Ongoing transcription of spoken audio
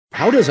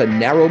How does a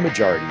narrow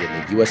majority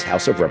in the U.S.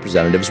 House of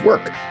Representatives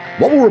work?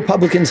 What will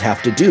Republicans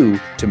have to do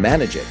to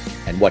manage it?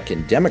 And what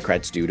can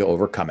Democrats do to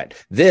overcome it?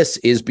 This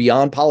is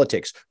Beyond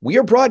Politics. We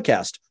are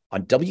broadcast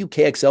on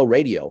WKXL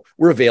Radio.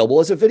 We're available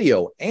as a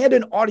video and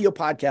an audio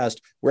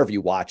podcast wherever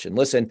you watch and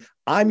listen.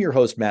 I'm your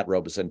host, Matt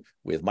Robeson,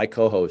 with my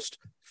co-host,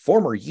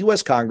 former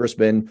U.S.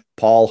 Congressman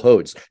Paul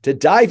Hodes, to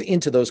dive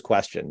into those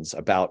questions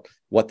about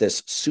what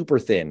this super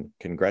thin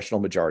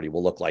congressional majority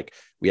will look like.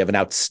 We have an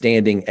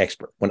outstanding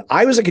expert. When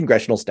I was a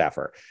congressional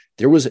staffer,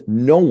 there was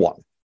no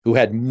one who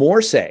had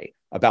more say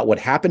about what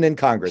happened in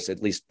Congress,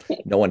 at least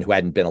no one who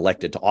hadn't been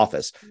elected to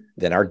office,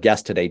 than our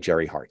guest today,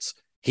 Jerry Hartz.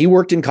 He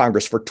worked in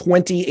Congress for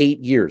 28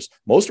 years,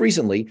 most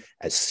recently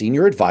as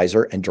senior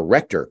advisor and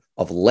director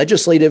of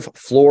legislative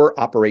floor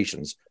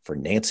operations for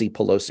Nancy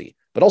Pelosi,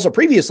 but also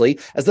previously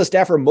as the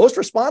staffer most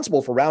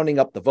responsible for rounding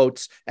up the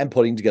votes and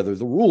putting together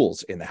the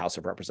rules in the House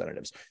of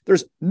Representatives.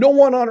 There's no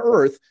one on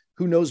earth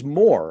who knows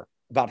more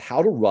about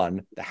how to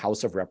run the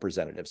House of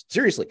Representatives.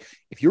 Seriously,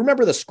 if you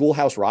remember the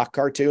Schoolhouse Rock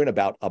cartoon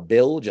about a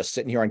bill just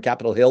sitting here on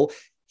Capitol Hill,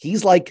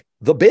 he's like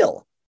the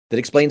bill that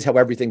explains how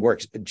everything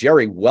works.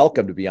 Jerry,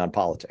 welcome to Beyond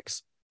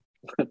Politics.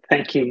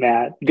 Thank you,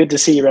 Matt. Good to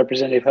see you,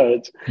 Representative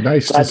Hodes.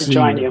 Nice Glad to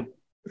join you.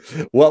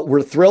 Well,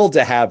 we're thrilled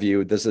to have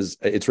you.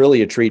 It's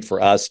really a treat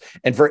for us.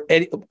 And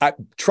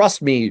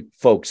trust me,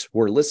 folks who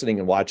are listening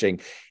and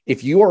watching,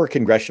 if you are a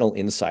congressional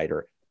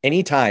insider,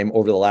 anytime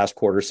over the last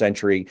quarter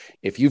century,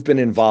 if you've been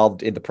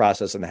involved in the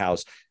process in the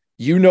House,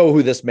 you know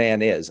who this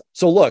man is.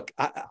 So look,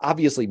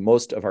 obviously,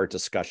 most of our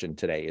discussion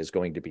today is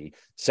going to be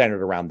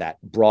centered around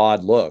that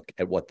broad look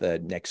at what the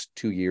next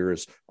 2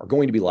 years are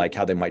going to be like,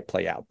 how they might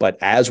play out. But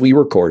as we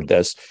record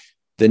this,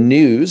 the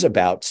news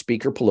about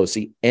Speaker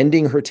Pelosi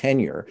ending her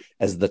tenure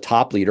as the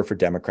top leader for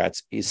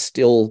Democrats is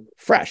still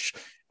fresh.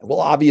 Well,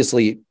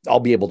 obviously, I'll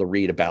be able to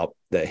read about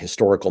the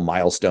historical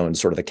milestones,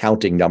 sort of the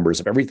counting numbers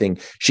of everything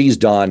she's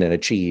done and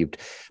achieved.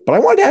 But I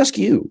wanted to ask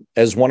you,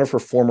 as one of her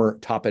former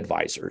top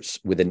advisors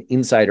with an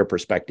insider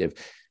perspective,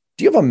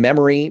 do you have a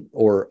memory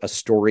or a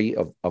story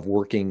of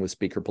working with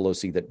Speaker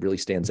Pelosi that really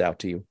stands out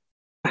to you?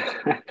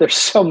 There's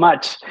so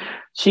much.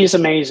 She's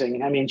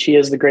amazing. I mean, she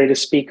is the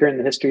greatest speaker in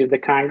the history of the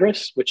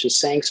Congress, which is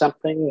saying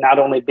something, not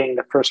only being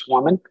the first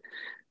woman,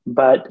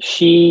 but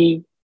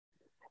she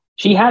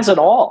has it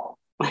all.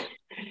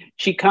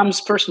 She comes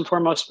first and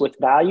foremost with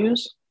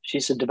values.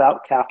 She's a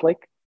devout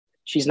Catholic.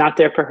 She's not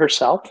there for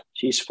herself.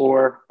 She's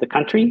for the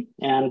country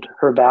and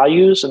her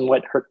values and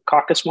what her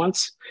caucus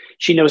wants.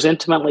 She knows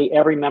intimately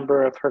every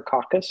member of her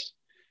caucus.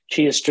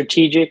 She is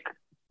strategic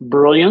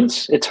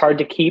brilliance. It's hard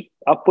to keep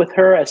up with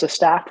her as a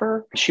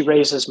staffer. She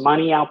raises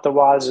money out the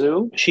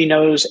wazoo. She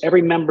knows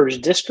every member's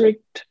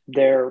district,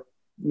 their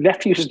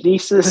nephews,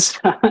 nieces.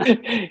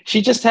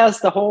 She just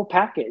has the whole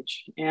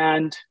package.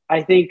 And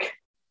I think,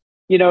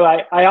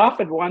 I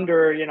often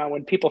wonder,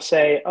 when people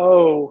say,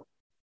 oh,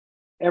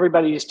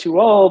 everybody's too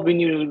old, we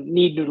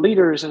need new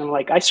leaders. And I'm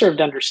like, I served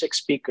under 6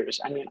 speakers.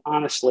 I mean,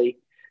 honestly,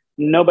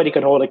 nobody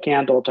could hold a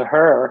candle to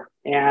her.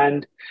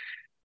 And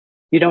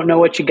you don't know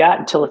what you got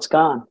until it's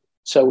gone.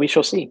 So we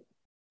shall see.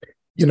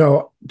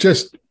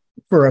 Just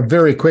for a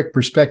very quick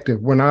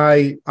perspective, when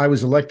I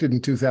was elected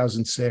in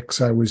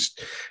 2006, I was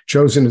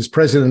chosen as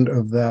president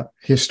of the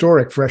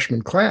historic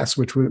freshman class,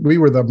 which we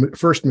were the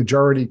first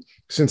majority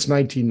since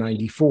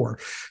 1994.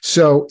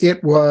 So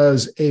it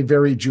was a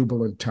very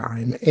jubilant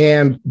time.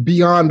 And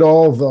beyond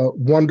all the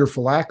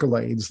wonderful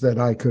accolades that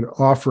I could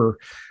offer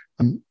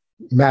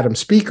Madam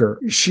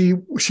Speaker, she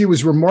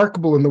was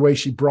remarkable in the way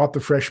she brought the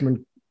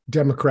freshman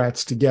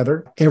Democrats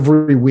together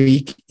every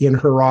week in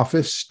her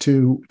office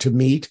to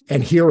meet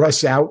and hear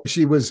us out.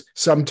 She was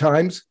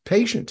sometimes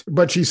patient,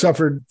 but she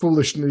suffered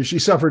foolishness. She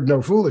suffered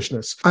no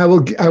foolishness. I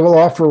will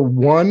offer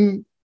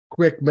one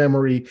quick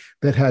memory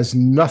that has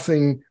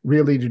nothing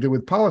really to do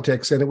with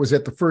politics. And it was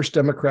at the first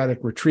Democratic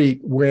retreat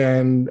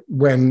when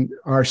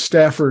our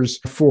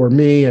staffers for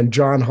me and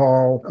John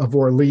Hall of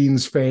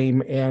Orleans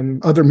fame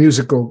and other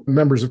musical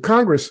members of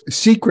Congress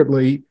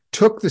secretly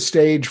took the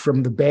stage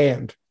from the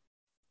band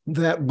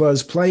that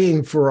was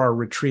playing for our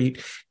retreat,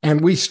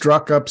 and we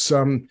struck up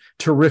some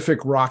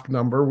terrific rock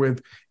number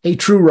with a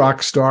true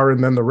rock star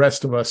and then the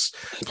rest of us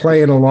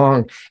playing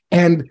along.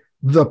 And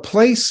the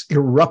place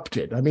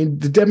erupted. I mean,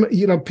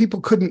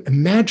 people couldn't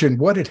imagine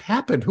what had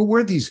happened. Who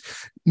were these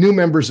new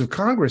members of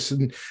Congress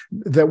and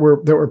that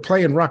were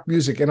playing rock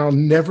music? And I'll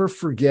never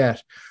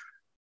forget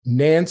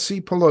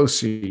Nancy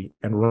Pelosi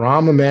and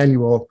Rahm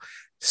Emanuel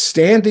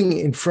standing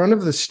in front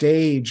of the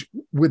stage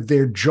with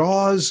their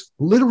jaws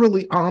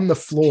literally on the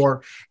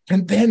floor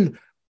and then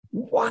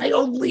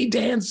wildly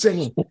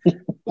dancing.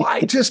 Why?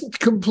 Just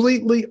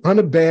completely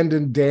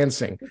unabandoned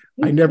dancing.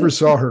 I never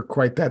saw her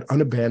quite that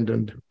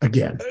unabandoned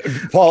again.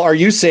 Paul, are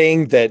you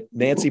saying that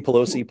Nancy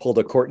Pelosi pulled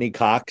a Courtney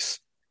Cox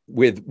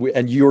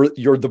and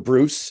you're the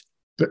Bruce?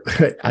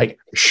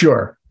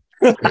 Sure.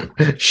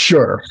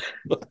 Sure.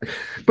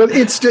 But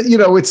it's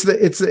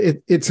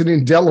an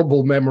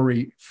indelible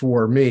memory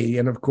for me.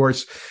 And of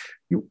course,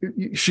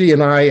 she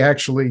and I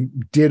actually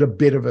did a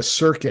bit of a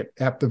circuit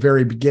at the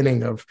very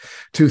beginning of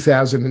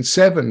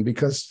 2007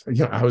 because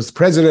I was the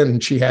president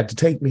and she had to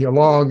take me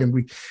along, and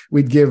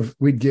we'd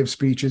give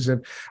speeches.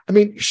 And I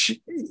mean,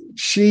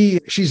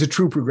 she's a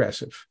true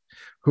progressive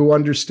who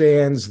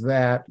understands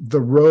that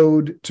the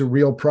road to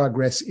real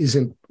progress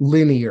isn't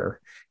linear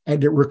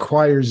and it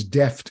requires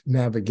deft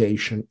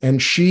navigation.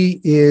 And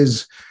she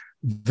is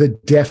the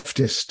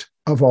deftest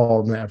of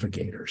all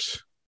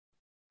navigators.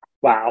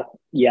 Wow.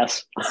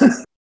 Yes.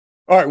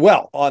 All right.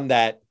 Well, on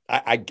that,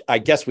 I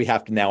guess we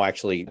have to now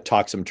actually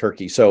talk some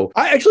turkey. So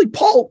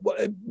Paul,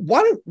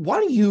 why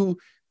don't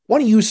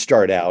you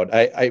start out?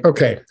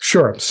 Okay,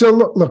 sure. So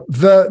look,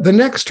 the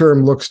next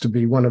term looks to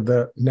be one of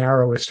the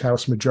narrowest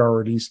House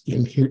majorities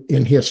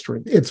in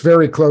history. It's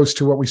very close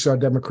to what we saw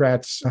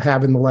Democrats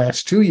have in the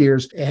last 2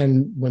 years,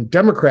 and when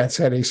Democrats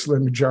had a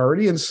slim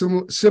majority, and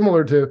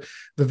similar to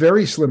the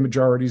very slim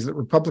majorities that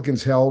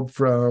Republicans held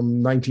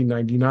from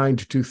 1999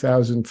 to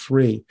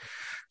 2003.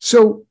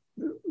 So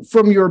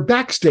from your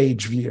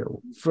backstage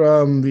view,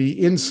 from the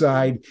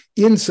inside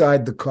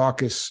the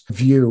caucus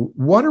view,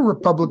 what are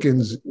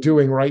Republicans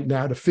doing right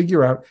now to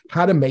figure out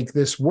how to make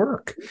this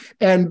work?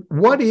 And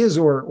what is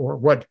or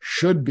what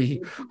should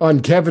be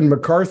on Kevin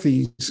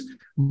McCarthy's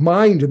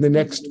mind in the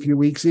next few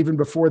weeks, even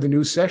before the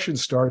new session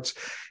starts,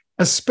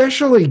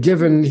 especially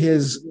given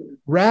his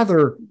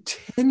rather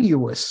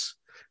tenuous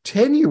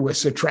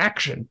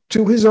attraction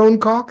to his own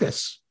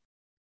caucus?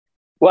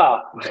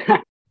 Well,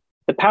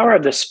 the power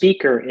of the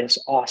speaker is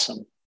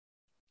awesome.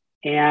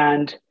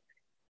 And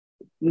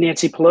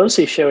Nancy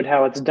Pelosi showed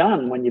how it's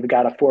done when you've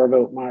got a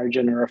 4-vote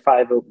margin or a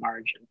 5-vote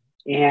margin.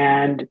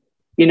 And,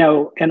 in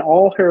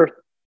all her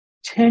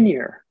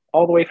tenure,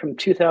 all the way from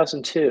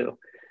 2002,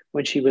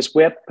 when she was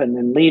whip and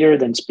then leader,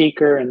 then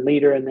speaker and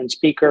leader and then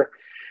speaker,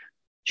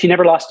 she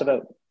never lost a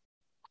vote.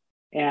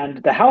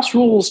 And the House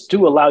rules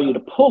do allow you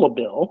to pull a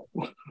bill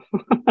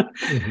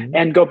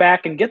and go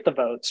back and get the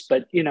votes.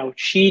 But,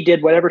 she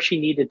did whatever she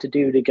needed to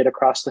do to get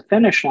across the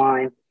finish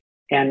line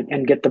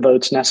and get the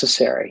votes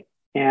necessary.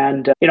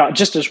 And,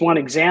 just as one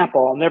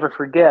example, I'll never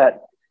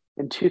forget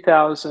in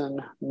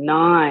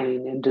 2009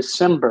 in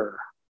December,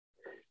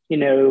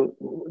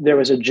 there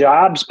was a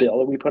jobs bill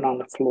that we put on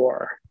the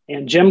floor,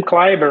 and Jim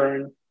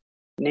Clyburn,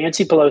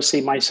 Nancy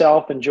Pelosi,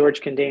 myself, and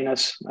George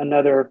Condanis,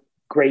 another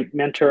great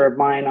mentor of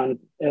mine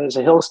as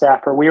a Hill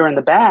staffer, we were in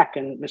the back,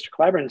 and Mr.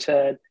 Clyburn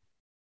said,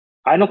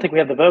 "I don't think we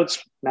have the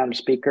votes, Madam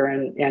Speaker."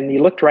 And he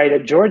looked right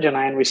at George and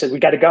I, and we said, "We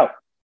got to go."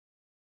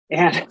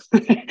 And,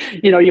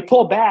 you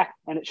pull back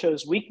and it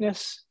shows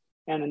weakness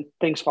and then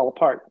things fall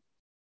apart.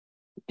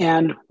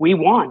 And we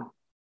won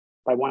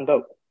by 1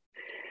 vote.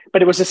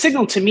 But it was a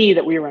signal to me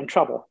that we were in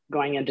trouble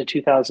going into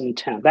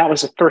 2010. That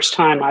was the first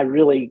time I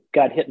really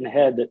got hit in the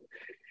head that,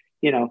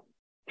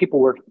 people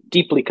were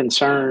deeply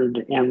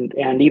concerned,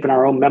 and even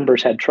our own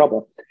members had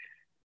trouble.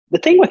 The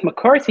thing with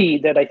McCarthy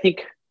that I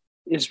think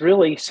is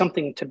really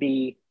something to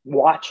be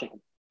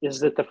watching is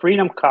that the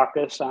Freedom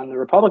Caucus on the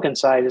Republican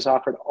side has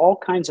offered all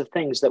kinds of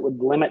things that would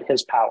limit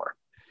his power.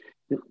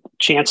 The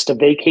chance to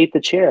vacate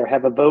the chair,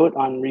 have a vote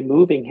on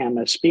removing him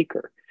as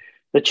speaker.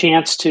 The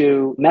chance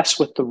to mess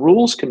with the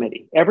Rules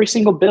Committee. Every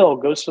single bill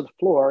goes to the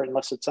floor,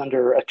 unless it's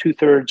under a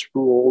 2/3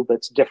 rule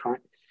that's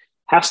different,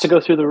 has to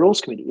go through the Rules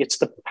Committee. It's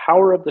the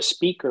power of the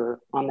speaker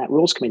on that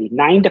Rules Committee,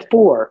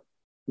 9-4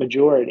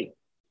 majority.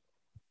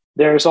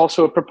 There's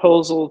also a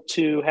proposal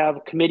to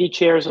have committee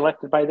chairs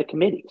elected by the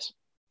committees.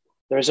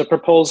 There's a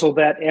proposal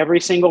that every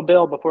single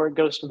bill before it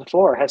goes to the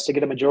floor has to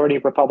get a majority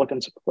of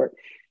Republican support.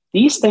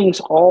 These things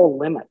all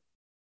limit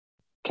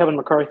Kevin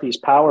McCarthy's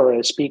power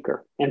as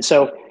speaker. And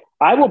so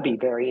I will be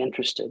very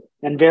interested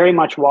and very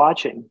much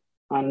watching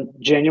on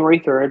January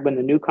 3rd when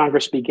the new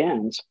Congress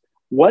begins.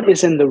 What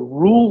is in the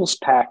rules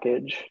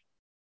package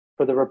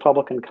for the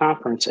Republican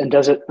conference, and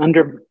does it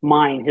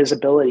undermine his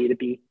ability to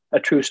be a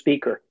true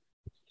speaker?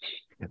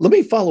 Let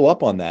me follow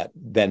up on that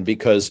then,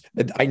 because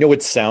I know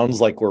it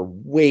sounds like we're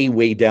way,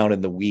 way down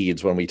in the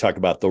weeds when we talk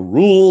about the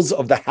rules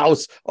of the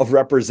House of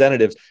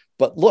Representatives.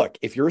 But look,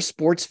 if you're a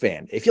sports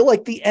fan, if you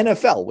like the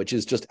NFL, which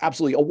is just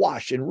absolutely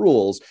awash in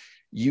rules,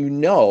 you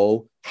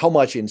know how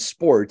much in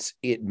sports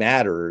it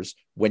matters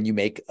when you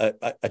make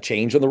a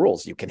change on the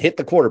rules. You can hit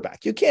the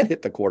quarterback. You can't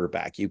hit the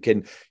quarterback. You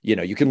can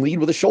lead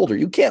with a shoulder.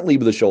 You can't lead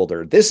with a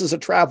shoulder. This is a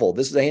travel.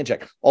 This is a hand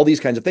check. All these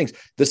kinds of things.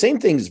 The same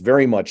thing is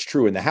very much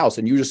true in the House.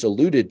 And you just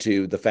alluded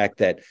to the fact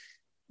that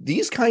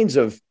these kinds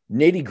of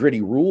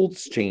nitty-gritty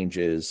rules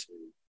changes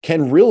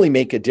can really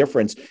make a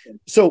difference.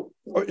 So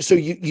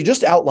you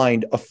just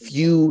outlined a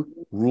few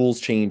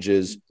rules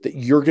changes that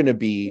you're going to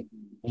be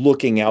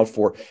looking out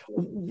for.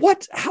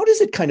 How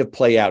does it kind of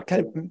play out?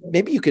 Kind of,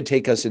 maybe you could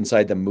take us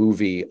inside the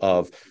movie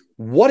of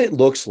what it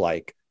looks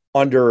like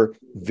under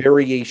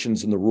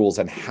variations in the rules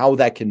and how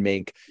that can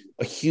make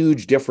a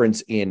huge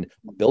difference in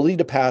ability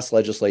to pass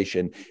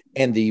legislation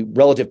and the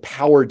relative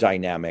power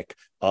dynamic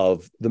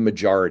of the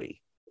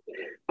majority.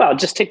 Well,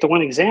 just take the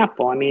one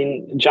example. I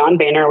mean, John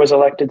Boehner was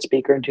elected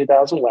speaker in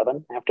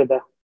 2011 after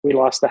we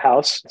lost the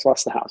House.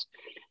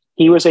 He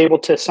he was able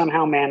to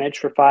somehow manage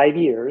for 5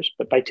 years.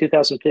 But by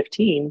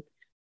 2015,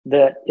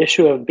 the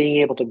issue of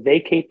being able to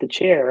vacate the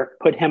chair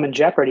put him in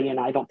jeopardy, and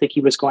I don't think he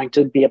was going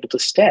to be able to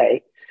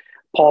stay.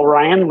 Paul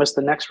Ryan was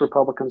the next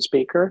Republican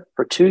speaker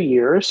for 2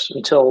 years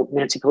until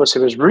Nancy Pelosi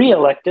was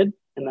reelected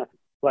in the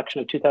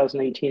election of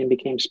 2018 and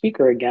became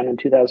speaker again in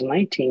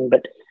 2019.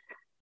 But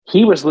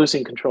he was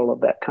losing control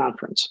of that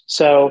conference.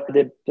 So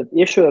the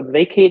issue of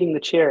vacating the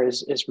chair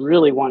is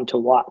really one to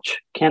watch.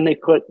 Can they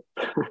put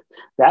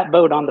that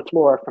vote on the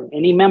floor from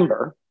any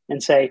member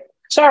and say,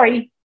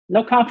 sorry,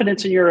 no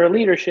confidence in your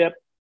leadership,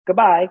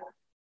 goodbye?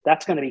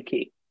 That's going to be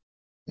key.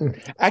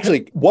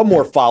 Actually, one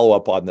more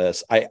follow-up on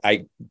this.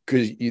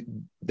 Because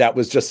that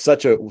was just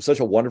such a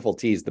wonderful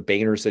tease, the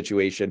Boehner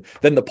situation,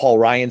 then the Paul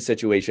Ryan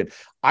situation.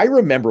 I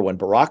remember when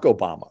Barack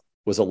Obama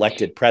was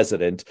elected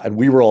president and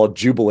we were all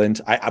jubilant.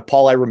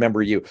 Paul, I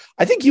remember you.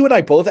 I think you and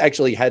I both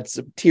actually had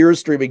some tears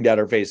streaming down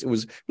our face. It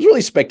was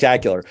really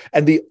spectacular.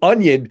 And the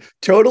Onion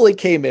totally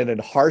came in and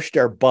harshed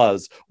our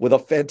buzz with a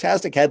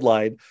fantastic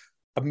headline: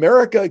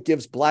 America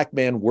gives black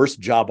man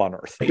worst job on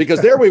earth.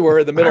 Because there we were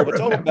in the middle of a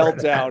total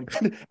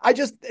meltdown.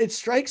 It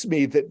strikes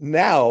me that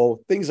now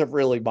things have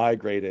really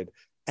migrated.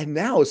 And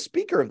now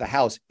Speaker of the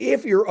House,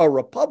 if you're a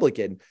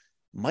Republican,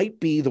 might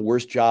be the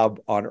worst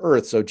job on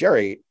earth. So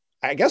Jerry,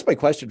 I guess my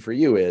question for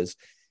you is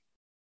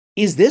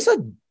this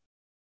a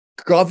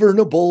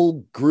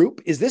governable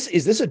group? Is this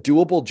a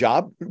doable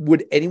job?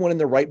 Would anyone in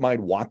their right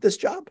mind want this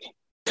job?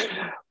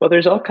 Well,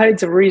 there's all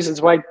kinds of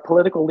reasons why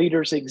political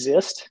leaders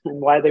exist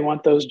and why they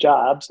want those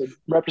jobs. And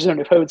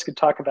Representative Hodes could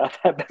talk about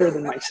that better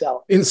than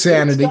myself.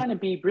 Insanity. It's going to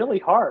be really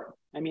hard.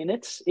 I mean,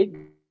 it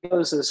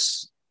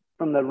goes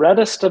from the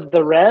reddest of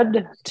the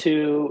red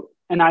to,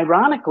 and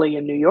ironically,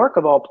 in New York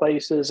of all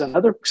places and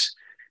others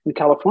in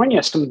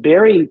California, some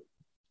very,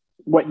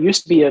 what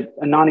used to be a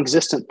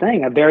non-existent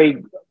thing, a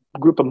very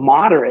group of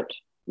moderate,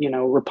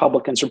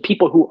 Republicans or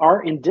people who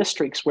are in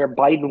districts where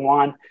Biden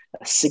won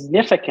a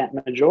significant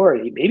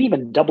majority, maybe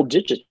even double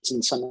digits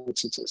in some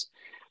instances.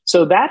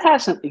 So that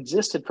hasn't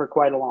existed for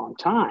quite a long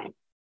time.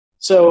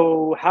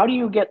 So how do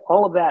you get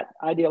all of that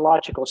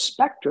ideological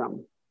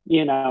spectrum,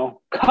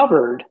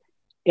 covered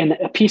in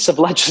a piece of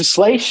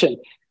legislation?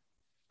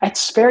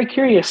 That's very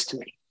curious to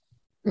me.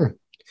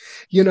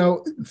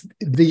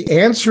 The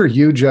answer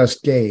you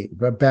just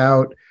gave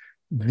about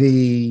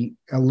the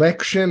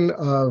election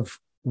of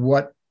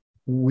what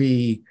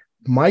we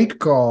might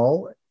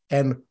call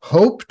and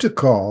hope to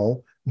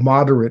call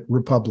moderate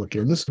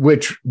Republicans,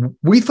 which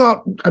we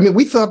thought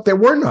there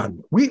were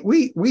none.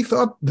 We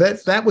thought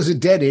that was a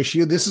dead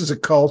issue. This is a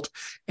cult,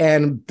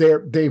 and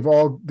they've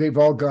all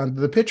gone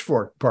to the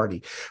pitchfork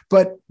party.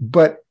 But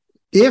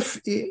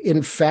if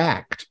in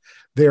fact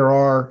there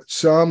are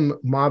some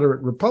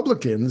moderate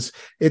Republicans,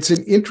 it's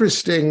an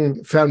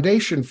interesting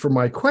foundation for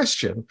my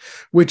question,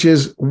 which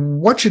is,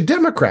 what should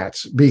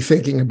Democrats be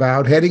thinking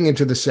about heading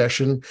into the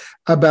session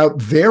about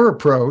their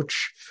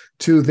approach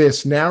to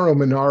this narrow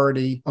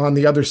minority on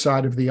the other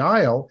side of the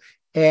aisle?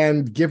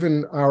 And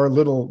given our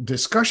little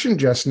discussion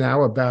just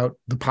now about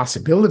the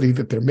possibility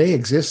that there may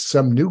exist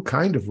some new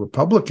kind of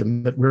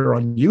Republican that we're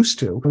unused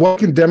to, what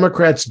can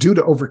Democrats do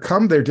to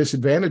overcome their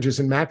disadvantages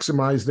and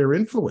maximize their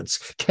influence?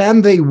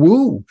 Can they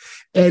woo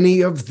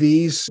any of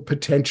these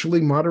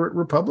potentially moderate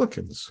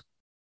Republicans?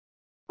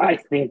 I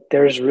think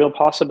there's real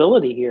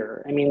possibility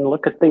here. I mean,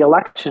 look at the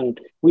election.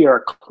 We are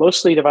a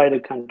closely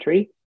divided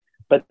country,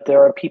 but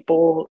there are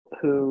people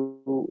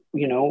who,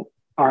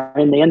 are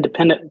in the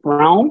independent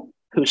realm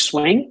who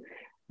swing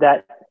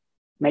that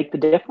make the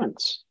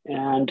difference.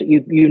 And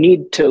you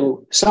need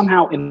to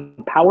somehow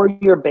empower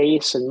your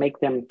base and make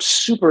them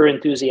super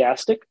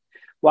enthusiastic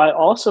while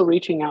also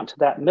reaching out to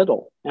that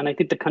middle. And I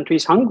think the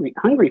country's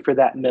hungry for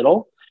that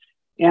middle.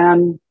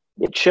 And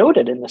it showed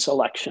it in this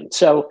election.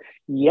 So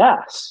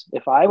yes,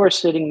 if I were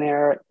sitting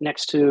there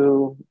next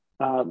to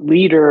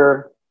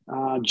leader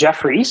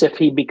Jeffries, if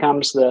he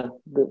becomes the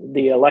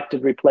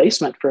elected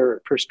replacement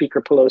for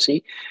Speaker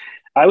Pelosi,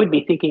 I would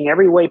be thinking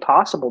every way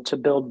possible to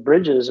build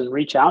bridges and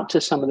reach out to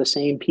some of the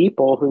same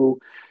people who,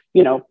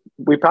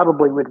 we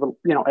probably would,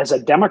 as a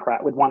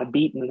Democrat would want to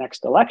beat in the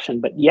next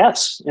election. But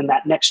yes, in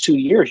that next 2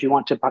 years, you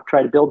want to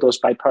try to build those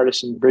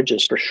bipartisan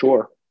bridges for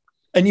sure.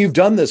 And you've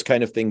done this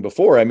kind of thing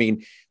before. I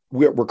mean,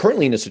 we're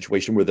currently in a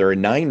situation where there are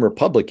 9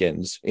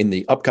 Republicans in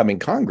the upcoming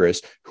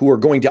Congress who are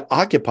going to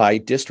occupy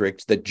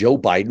districts that Joe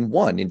Biden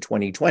won in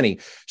 2020.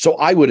 So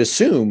I would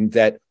assume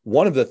that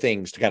one of the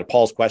things, to kind of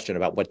Paul's question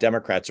about what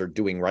Democrats are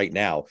doing right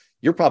now,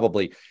 you're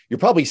probably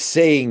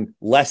saying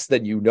less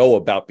than you know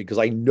about, because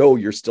I know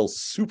you're still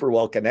super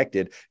well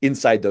connected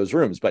inside those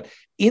rooms. But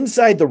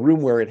inside the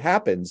room where it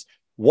happens,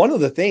 one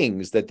of the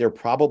things that they're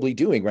probably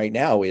doing right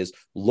now is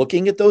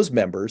looking at those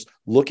members,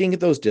 looking at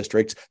those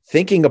districts,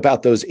 thinking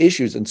about those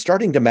issues and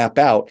starting to map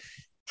out,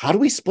 how do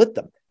we split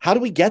them? How do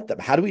we get them?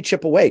 How do we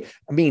chip away?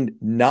 I mean,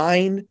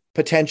 9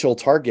 potential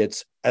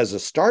targets as a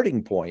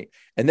starting point.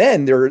 And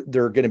then there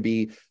are going to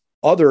be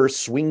other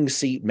swing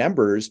seat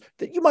members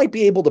that you might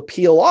be able to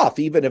peel off,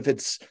 even if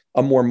it's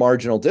a more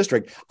marginal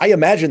district. I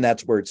imagine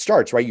that's where it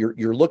starts, right?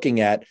 You're looking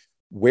at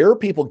where are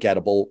people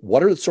gettable?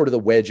 What are sort of the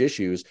wedge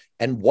issues?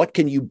 And what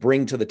can you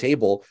bring to the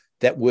table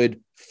that would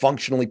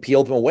functionally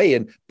peel them away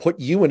and put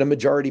you in a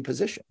majority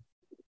position?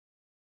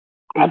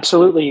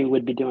 Absolutely, you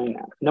would be doing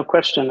that. No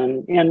question.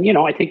 And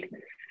I think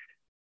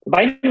the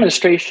Biden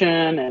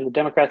administration and the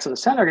Democrats in the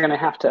Senate are going to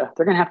have to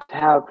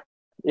have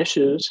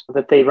issues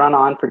that they run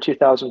on for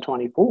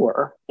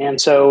 2024. And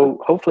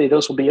so hopefully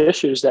those will be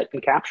issues that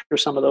can capture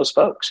some of those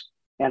folks,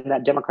 and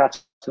that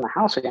Democrats in the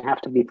House are going to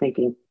have to be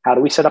thinking, how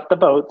do we set up the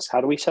votes?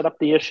 How do we set up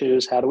the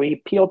issues? How do we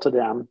appeal to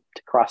them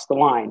to cross the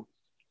line?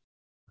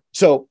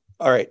 So,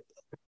 all right.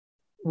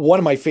 One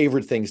of my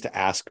favorite things to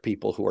ask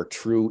people who are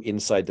true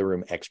inside the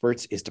room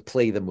experts is to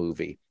play the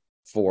movie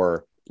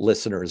for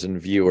listeners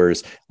and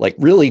viewers, like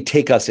really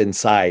take us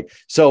inside.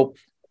 So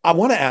I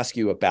want to ask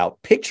you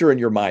about, picture in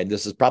your mind,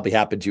 this has probably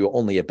happened to you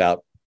only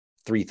about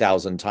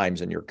 3,000 times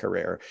in your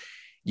career.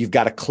 You've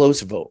got a close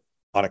vote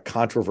on a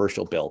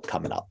controversial bill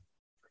coming up.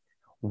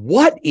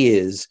 What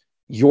is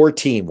your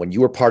team, when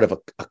you were part of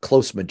a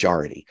close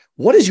majority,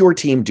 what is your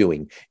team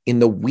doing in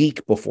the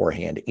week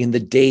beforehand, in the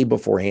day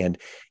beforehand,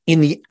 in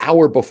the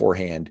hour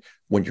beforehand,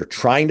 when you're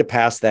trying to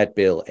pass that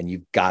bill and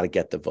you've got to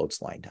get the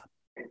votes lined up?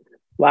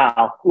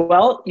 Wow.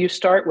 Well, you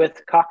start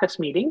with caucus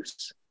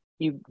meetings.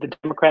 The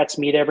Democrats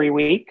meet every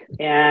week,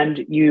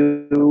 and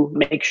you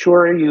make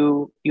sure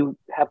you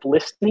have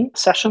listening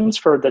sessions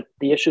for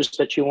the issues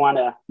that you want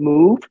to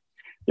move.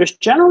 There's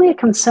generally a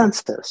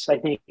consensus, I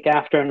think,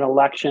 after an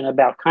election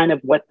about kind of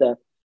what the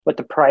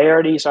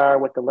priorities are,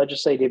 what the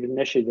legislative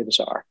initiatives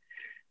are.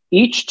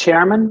 Each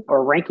chairman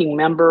or ranking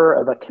member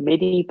of a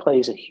committee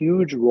plays a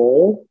huge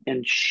role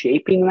in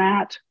shaping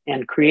that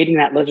and creating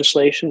that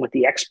legislation with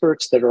the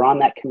experts that are on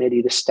that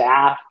committee, the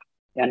staff,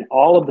 and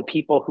all of the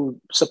people who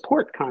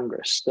support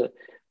Congress, the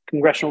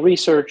Congressional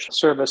Research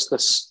Service,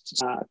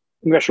 the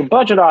Congressional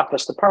Budget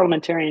Office, the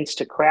parliamentarians,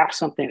 to craft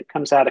something that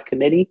comes out of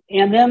committee.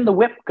 And then the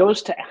whip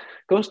goes to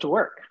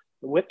work.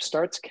 The whip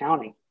starts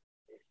counting.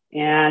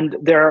 And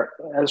there,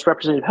 as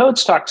Representative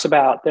Hodes talks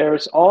about,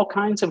 there's all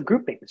kinds of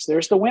groupings.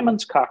 There's the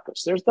Women's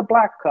Caucus, there's the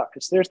Black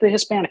Caucus, there's the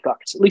Hispanic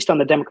Caucus, at least on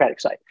the Democratic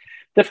side.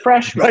 The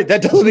freshmen. Right,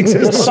 that doesn't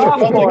exist. The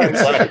sophomores.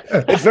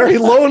 It's very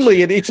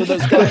lonely in each of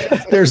those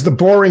caucuses. There's the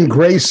boring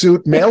gray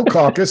suit male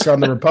caucus on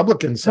the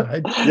Republican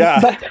side. Yeah.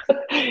 But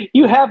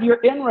you have your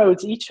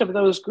inroads, each of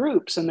those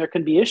groups, and there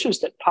can be issues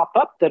that pop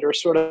up that are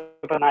sort of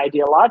an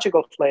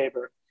ideological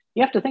flavor.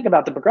 You have to think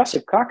about the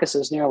Progressive Caucus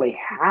is nearly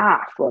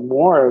half or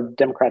more of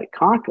Democratic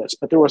caucus,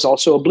 but there was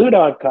also a Blue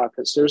Dog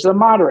Caucus. There's a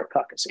Moderate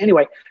Caucus.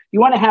 Anyway, you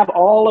want to have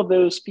all of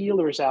those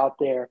feelers out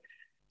there.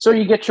 So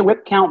you get your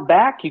whip count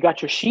back, you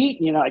got your sheet,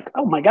 and you're like,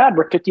 oh my God,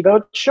 we're 50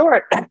 votes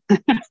short.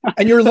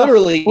 And you're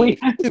literally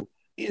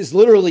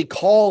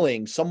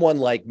calling someone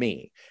like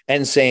me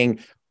and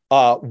saying,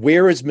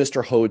 where is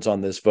Mr. Hodes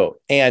on this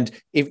vote? And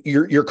if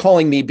you're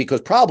calling me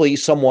because probably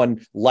someone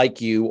like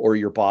you or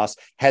your boss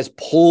has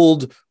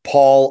pulled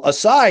Paul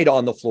aside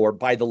on the floor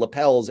by the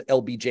lapels,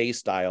 LBJ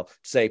style, to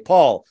say,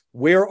 Paul,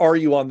 where are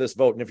you on this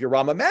vote? And if you're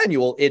Rahm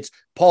Emanuel, it's,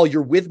 Paul,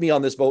 you're with me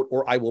on this vote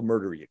or I will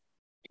murder you.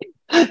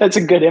 That's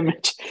a good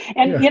image.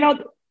 And,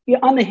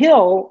 on the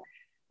Hill,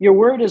 your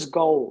word is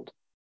gold.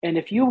 And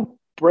if you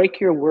break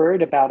your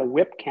word about a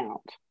whip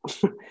count,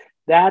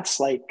 that's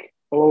like,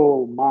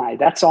 oh my,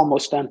 that's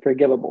almost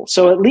unforgivable.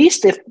 So at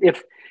least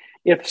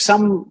if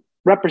some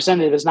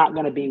representative is not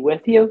going to be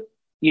with you,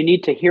 you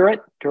need to hear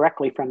it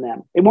directly from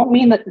them. It won't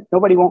mean that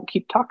nobody won't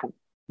keep talking,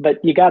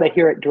 but you got to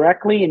hear it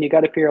directly and you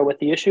got to figure out what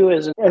the issue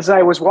is. As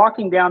I was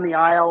walking down the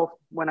aisle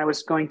when I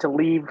was going to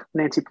leave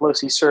Nancy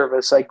Pelosi's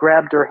service, I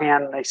grabbed her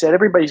hand and I said,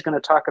 everybody's going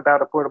to talk about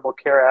Affordable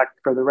Care Act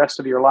for the rest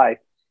of your life.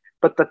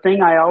 But the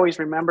thing I always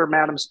remember,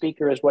 Madam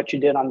Speaker, is what you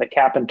did on the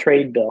cap and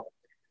trade bill.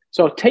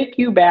 So take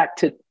you back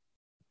to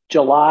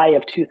July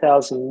of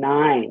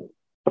 2009,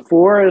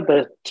 before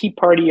the Tea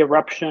Party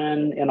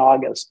eruption in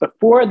August,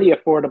 before the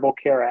Affordable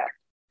Care Act.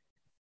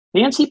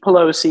 Nancy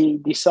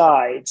Pelosi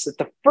decides that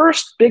the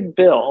first big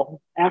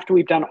bill, after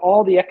we've done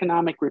all the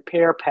economic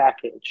repair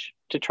package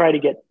to try to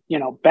get,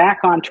 back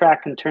on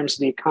track in terms of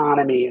the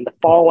economy and the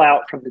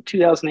fallout from the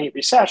 2008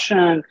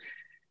 recession,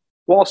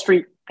 Wall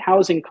Street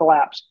housing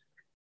collapse,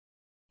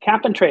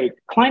 cap and trade,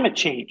 climate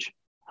change,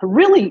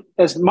 really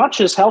as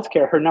much as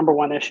healthcare, her number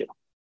one issue.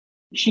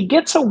 She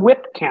gets a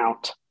whip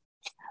count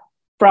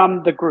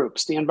from the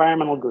groups, the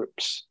environmental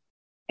groups,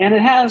 and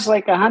it has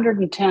like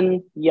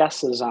 110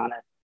 yeses on it.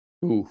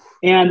 Ooh.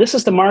 And this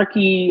is the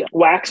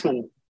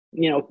Markey-Waxman,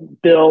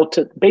 bill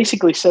to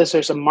basically says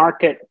there's a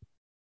market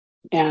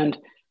and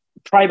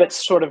private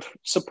sort of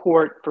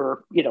support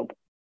for,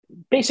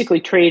 basically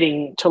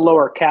trading to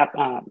lower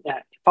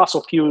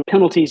fossil fuel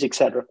penalties, et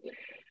cetera.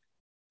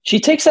 She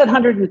takes that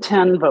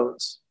 110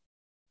 votes.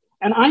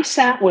 And I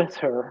sat with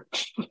her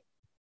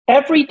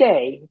every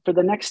day for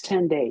the next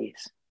 10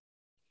 days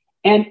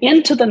and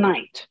into the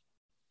night.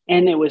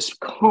 And it was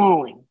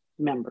calling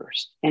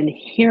members and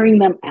hearing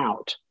them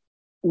out.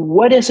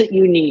 What is it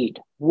you need?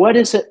 What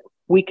is it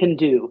we can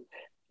do?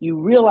 You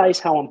realize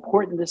how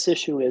important this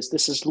issue is.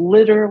 This is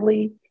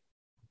literally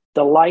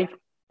the life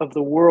of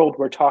the world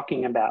we're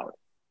talking about.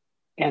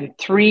 and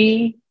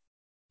 3,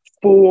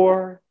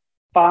 4,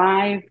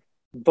 5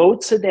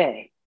 votes a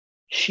day,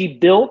 she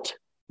built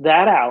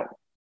that out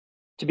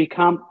to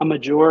become a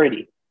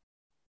majority.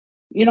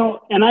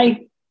 And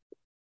I,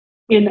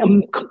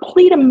 in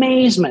complete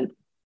amazement,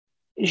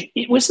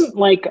 it wasn't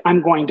like,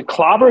 I'm going to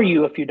clobber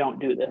you if you don't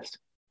do this.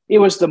 It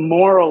was the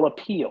moral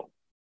appeal.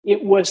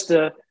 It was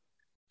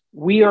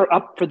we are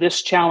up for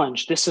this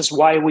challenge. This is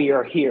why we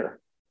are here.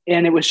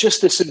 And it was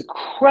just this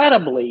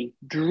incredibly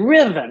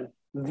driven,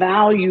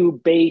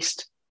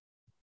 value-based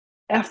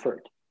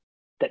effort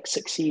that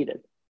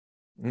succeeded.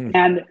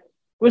 And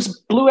it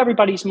blew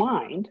everybody's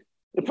mind.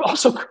 It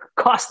also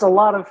cost a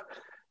lot of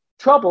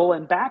trouble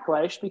and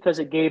backlash because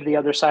it gave the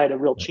other side a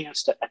real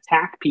chance to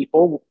attack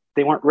people.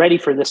 They weren't ready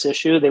for this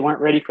issue. They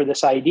weren't ready for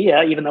this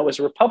idea, even though it was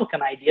a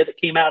Republican idea that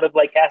came out of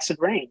like acid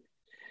rain.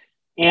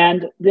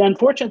 And the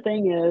unfortunate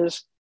thing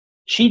is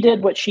she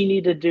did what she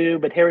needed to do,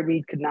 but Harry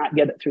Reid could not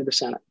get it through the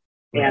Senate.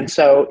 Right. And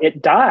so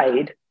it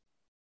died.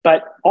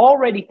 But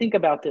already think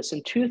about this.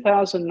 In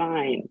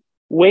 2009,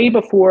 way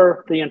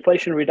before the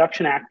Inflation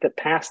Reduction Act that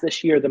passed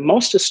this year, the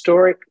most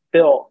historic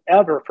bill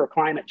ever for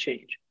climate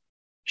change,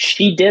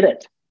 she did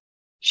it.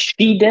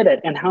 She did it.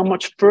 And how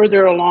much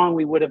further along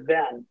we would have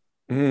been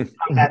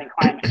combating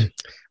climate change.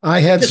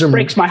 It just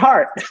breaks my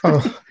heart.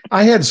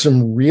 I had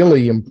some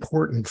really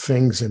important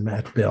things in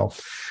that bill.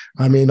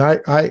 I mean,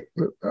 I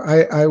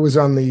was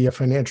on the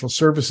Financial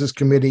Services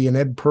Committee, and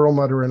Ed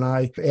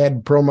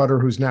Perlmutter,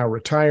 who's now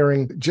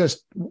retiring,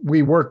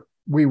 we worked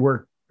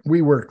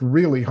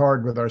really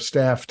hard with our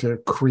staff to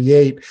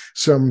create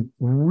some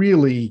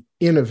really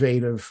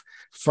innovative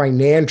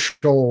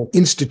financial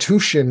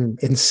institution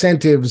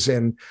incentives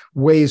and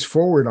ways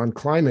forward on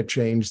climate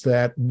change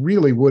that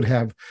really would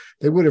have,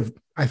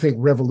 I think,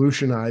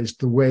 revolutionized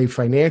the way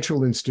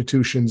financial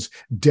institutions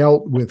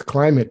dealt with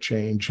climate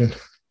change.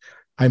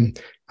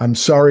 And I'm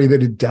sorry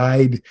that it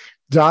died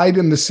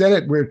in the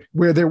Senate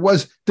where there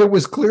was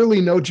clearly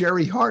no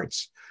Jerry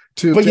Hartz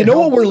to. But you know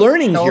what we're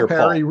learning here,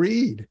 Paul? Harry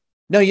Reid.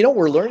 No, you know what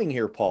we're learning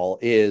here, Paul,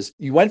 is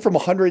you went from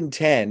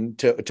 110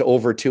 to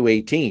over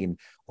 218.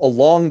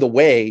 Along the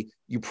way,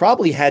 you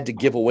probably had to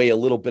give away a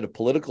little bit of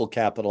political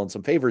capital and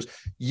some favors.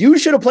 You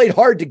should have played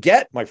hard to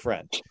get, my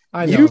friend.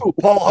 I know. You,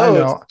 Paul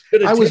Hodes,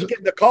 should have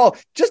taken the call.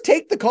 Just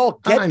take the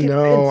call. I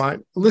know.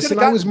 Listen,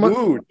 I was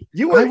mood.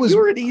 You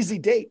were an easy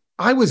date.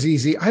 I was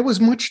easy. I was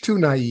much too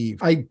naive.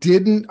 I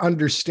didn't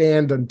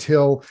understand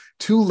until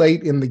too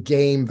late in the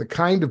game the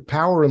kind of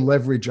power and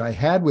leverage I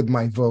had with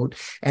my vote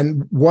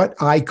and what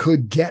I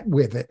could get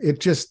with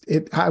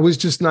it. I was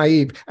just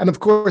naive. And of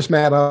course,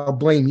 Matt, I'll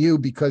blame you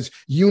because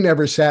you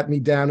never sat me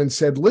down and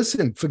said,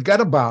 listen,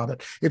 forget about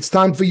it. It's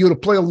time for you to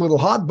play a little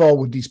hardball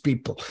with these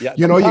people. Yeah,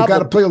 you got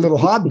to play a little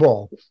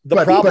hardball.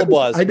 The problem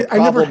was I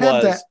never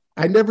had that.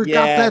 I never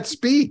got that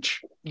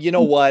speech. You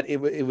know what?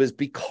 It was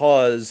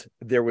because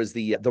there was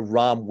the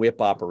Rom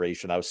Whip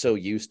operation. I was so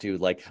used to,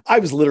 like, I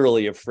was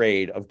literally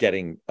afraid of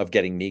getting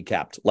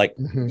kneecapped, like,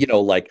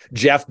 like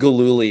Jeff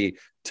Gillooly,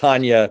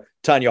 Tanya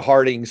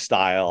Harding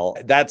style.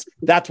 That's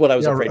what I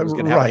was afraid was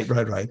going to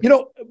happen. Right.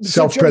 So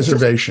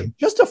Self-preservation.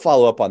 just to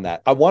follow up on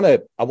that, I want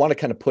to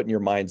kind of put in your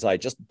mind's eye,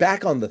 just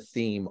back on the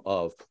theme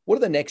of what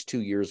are the next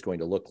 2 years going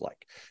to look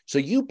like? So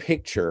you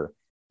picture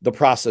the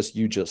process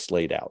you just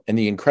laid out and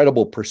the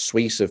incredible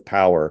persuasive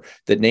power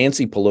that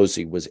Nancy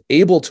Pelosi was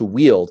able to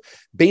wield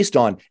based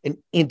on an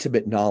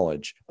intimate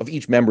knowledge of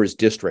each member's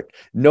district,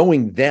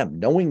 knowing them,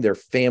 knowing their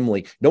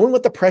family, knowing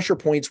what the pressure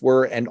points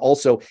were. And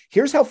also,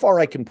 here's how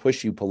far I can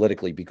push you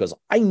politically because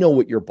I know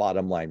what your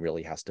bottom line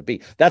really has to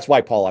be. That's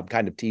why, Paul, I'm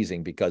kind of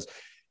teasing because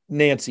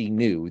Nancy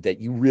knew that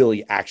you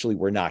really actually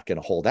were not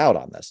going to hold out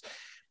on this.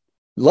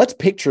 Let's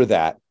picture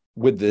that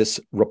with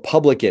this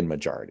Republican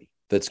majority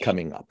that's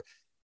coming up.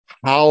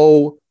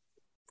 How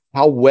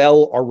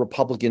well are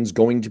Republicans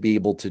going to be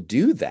able to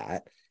do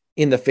that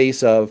in the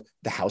face of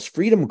the House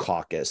Freedom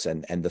Caucus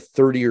and the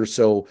 30 or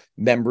so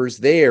members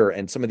there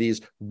and some of these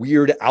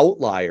weird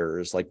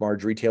outliers like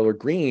Marjorie Taylor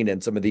Greene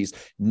and some of these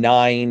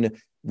 9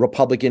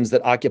 Republicans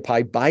that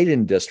occupy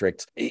Biden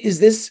districts? Is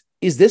this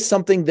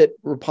something that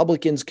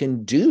Republicans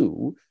can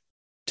do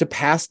to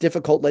pass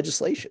difficult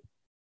legislation?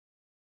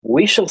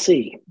 We shall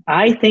see.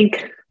 I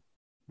think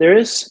there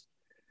is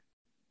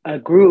a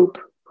group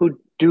who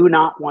do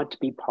not want to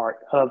be part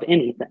of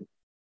anything.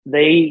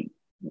 I'm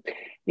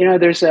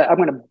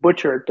going to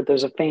butcher it, but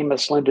there's a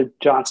famous Lyndon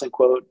Johnson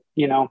quote,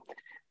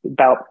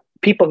 about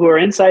people who are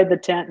inside the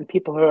tent and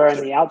people who are on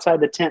the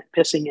outside the tent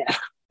pissing in.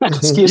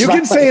 You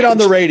can say it on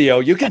the radio.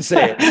 You can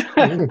say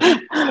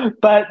it.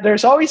 But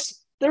there's always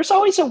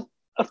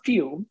a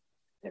few,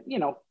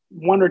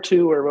 1 or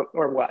 2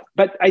 or what.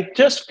 But I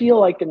just feel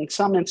like in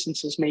some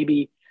instances,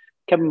 maybe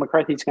Kevin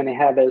McCarthy's going to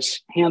have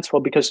his hands full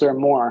because there are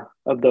more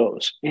of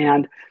those.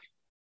 And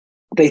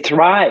they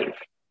thrive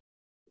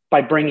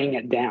by bringing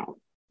it down.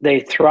 They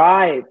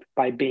thrive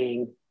by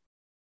being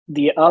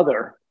the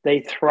other. They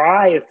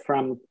thrive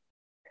from,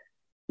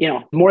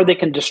 more they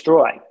can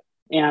destroy.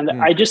 And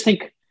I just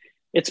think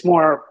it's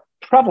more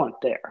prevalent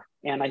there.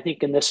 And I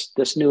think in this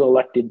new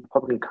elected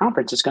Republican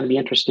conference, it's going to be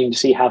interesting to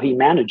see how he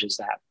manages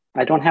that.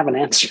 I don't have an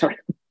answer.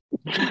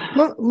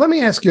 Let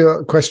me ask you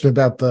a question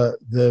about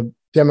the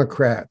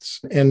Democrats.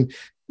 And,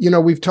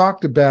 we've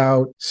talked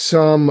about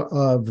some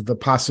of the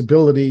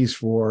possibilities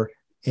for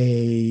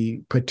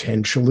a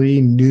potentially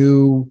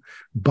new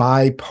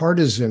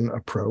bipartisan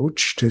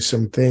approach to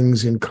some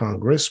things in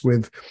Congress,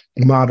 with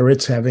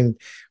moderates having,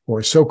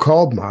 or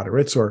so-called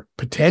moderates or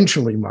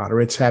potentially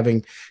moderates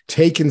having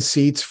taken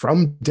seats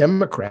from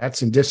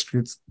Democrats in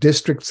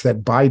districts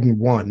that Biden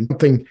won.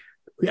 Something,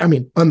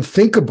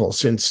 unthinkable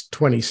since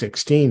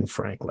 2016,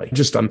 frankly,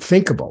 just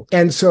unthinkable.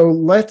 And so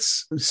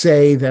let's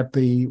say that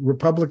the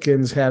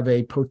Republicans have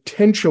a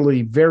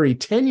potentially very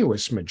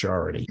tenuous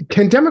majority.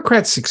 Can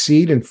Democrats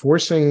succeed in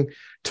forcing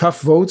tough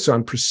votes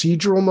on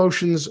procedural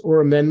motions or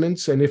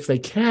amendments? And if they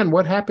can,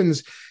 what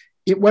happens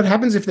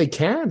if they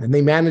can and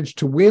they manage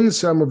to win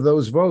some of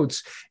those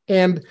votes?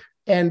 And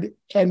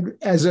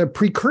as a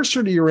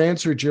precursor to your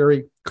answer,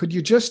 Jerry, could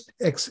you just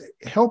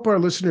help our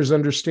listeners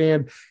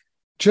understand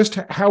just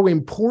how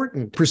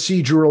important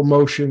procedural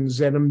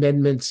motions and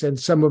amendments and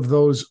some of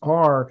those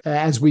are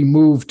as we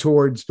move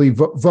towards the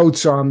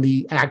votes on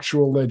the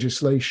actual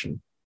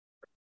legislation?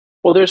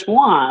 Well, there's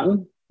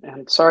one,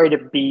 and sorry to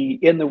be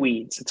in the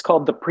weeds. It's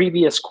called the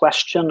previous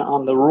question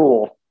on the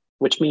rule,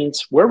 which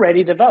means we're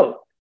ready to vote.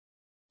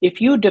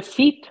 If you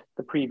defeat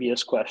the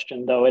previous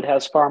question, though, it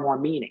has far more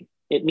meaning.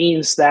 It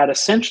means that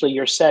essentially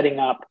you're setting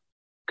up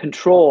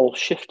control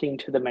shifting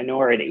to the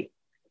minority.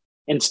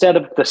 Instead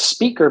of the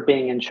speaker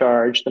being in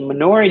charge, the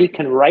minority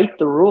can write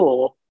the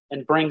rule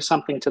and bring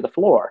something to the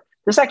floor.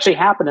 This actually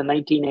happened in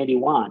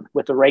 1981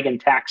 with the Reagan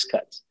tax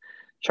cuts.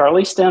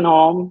 Charlie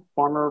Stenholm,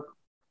 former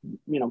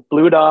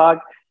Blue Dog,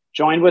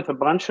 joined with a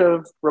bunch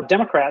of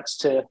Democrats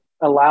to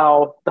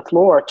took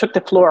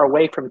the floor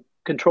away from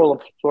control of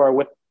the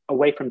floor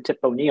away from Tip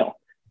O'Neill.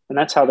 And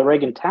that's how the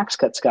Reagan tax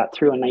cuts got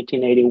through in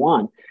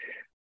 1981.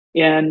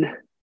 In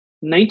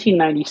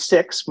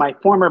 1996, my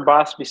former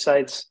boss,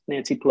 besides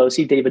Nancy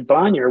Pelosi, David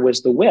Bonnier,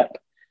 was the whip.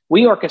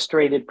 We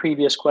orchestrated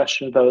previous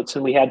question votes,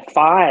 and we had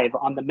 5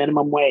 on the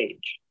minimum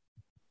wage.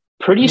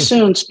 Pretty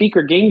soon,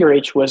 Speaker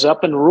Gingrich was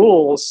up in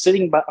rules,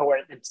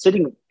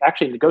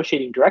 actually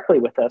negotiating directly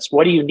with us.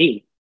 What do you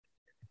need?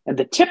 And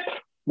the tip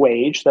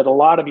wage that a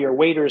lot of your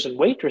waiters and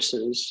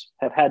waitresses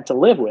have had to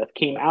live with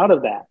came out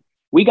of that.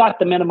 We got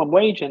the minimum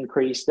wage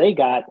increase. They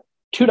got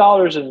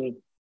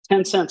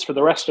 $2.10 for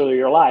the rest of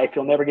your life.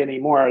 You'll never get any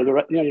more.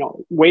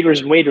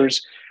 Waiters and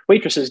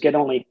waitresses get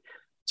only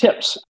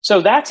tips.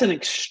 So that's an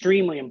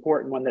extremely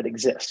important one that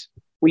exists.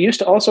 We used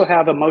to also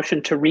have a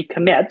motion to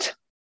recommit.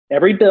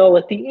 Every bill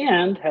at the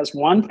end has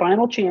one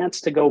final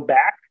chance to go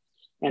back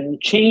and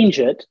change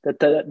it.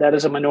 That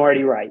is a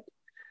minority right.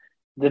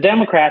 The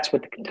Democrats,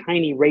 with the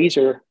tiny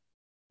razor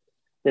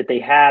that they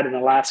had in the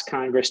last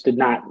Congress, did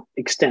not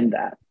extend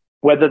that.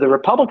 Whether the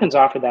Republicans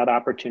offer that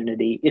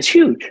opportunity is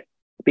huge,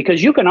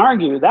 because you can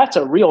argue that's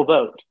a real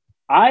vote.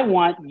 I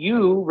want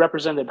you,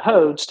 Representative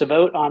Hodes, to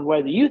vote on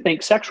whether you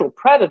think sexual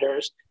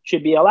predators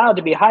should be allowed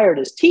to be hired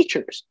as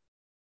teachers.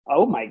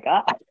 Oh my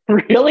God,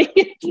 really?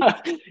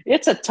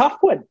 It's a tough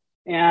one.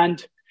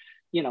 And,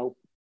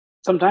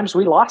 sometimes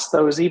we lost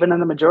those even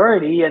in the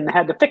majority and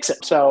had to fix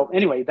it. So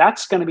anyway,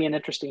 that's going to be an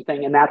interesting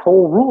thing. And that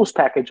whole rules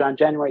package on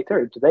January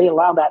 3rd, do they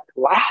allow that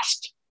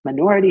last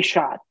minority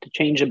shot to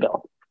change a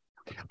bill?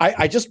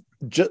 I just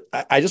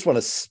want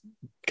to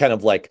kind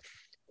of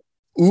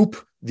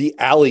oop the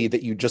alley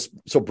that you just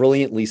so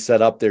brilliantly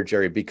set up there,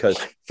 Jerry, because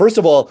first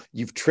of all,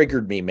 you've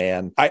triggered me,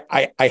 man.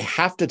 I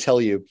have to tell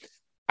you,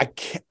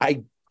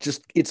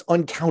 it's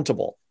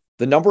uncountable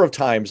the number of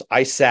times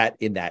I sat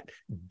in that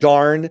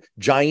darn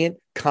giant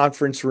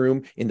conference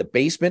room in the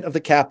basement of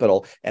the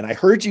Capitol, and I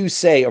heard you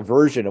say a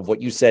version of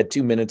what you said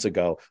 2 minutes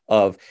ago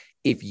of,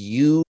 if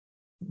you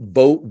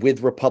vote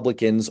with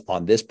Republicans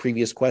on this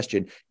previous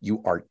question,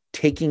 you are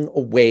taking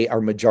away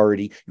our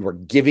majority. You are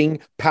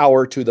giving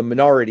power to the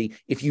minority.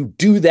 If you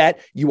do that,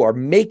 you are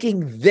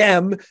making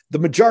them the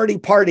majority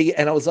party.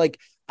 And I was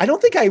like, I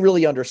don't think I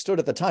really understood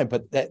at the time,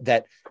 but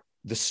that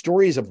the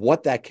stories of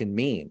what that can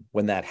mean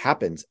when that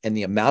happens and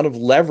the amount of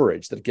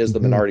leverage that it gives the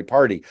minority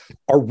party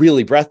are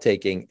really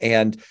breathtaking.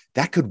 And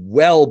that could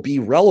well be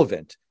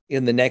relevant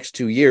in the next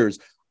 2 years.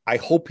 I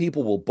hope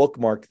people will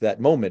bookmark that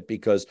moment,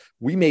 because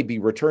we may be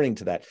returning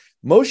to that.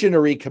 Motion to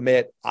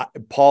recommit,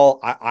 Paul,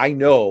 I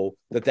know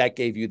that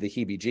gave you the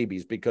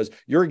heebie-jeebies, because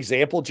your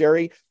example,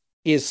 Jerry,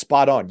 is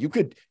spot on. You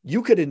could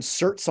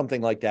insert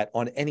something like that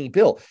on any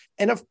bill.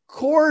 And of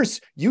course,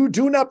 you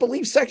do not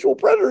believe sexual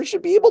predators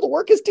should be able to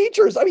work as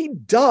teachers. I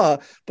mean, duh.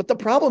 But the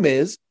problem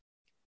is,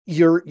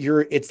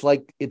 it's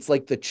like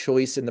the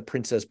choice in The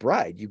Princess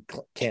Bride. You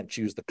can't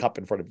choose the cup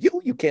in front of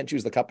you. You can't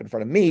choose the cup in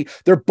front of me.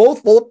 They're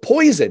both full of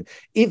poison.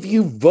 If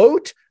you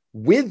vote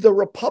with the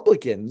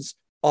Republicans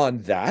on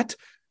that,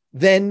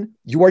 then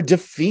you are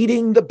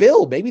defeating the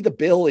bill. Maybe the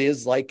bill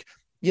is the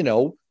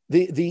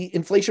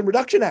Inflation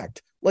Reduction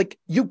Act.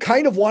 You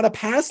kind of want to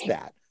pass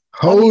that.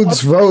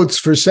 Hodes votes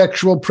for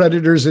sexual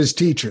predators as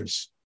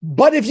teachers.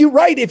 But if you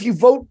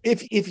vote,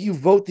 if you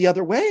vote the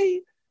other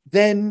way,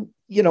 then,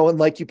 and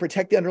like you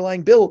protect the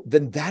underlying bill,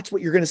 then that's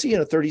what you're going to see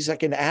in a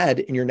 30-second ad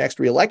in your next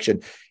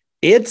reelection.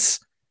 It's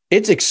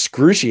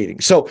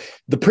excruciating. So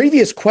the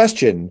previous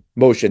question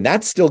motion,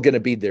 that's still going to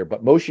be there,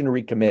 but motion to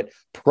recommit,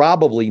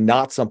 probably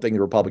not something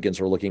the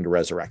Republicans are looking to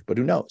resurrect, but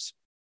who knows?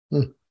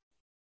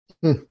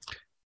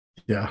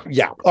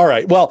 Yeah. All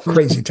right. Well,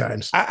 crazy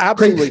times.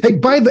 Absolutely. Hey,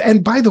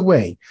 by the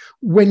way,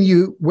 when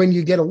you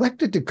get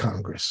elected to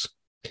Congress,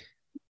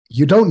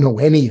 you don't know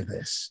any of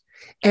this.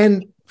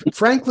 And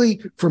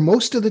frankly, for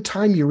most of the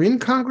time you're in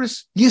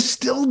Congress, you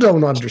still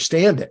don't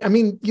understand it. I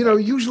mean,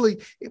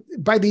 usually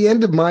by the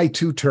end of my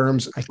 2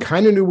 terms, I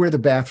kind of knew where the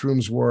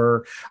bathrooms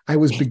were. I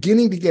was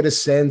beginning to get a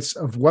sense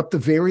of what the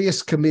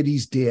various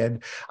committees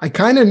did. I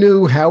kind of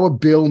knew how a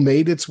bill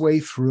made its way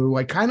through.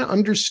 I kind of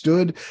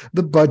understood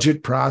the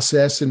budget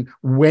process and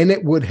when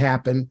it would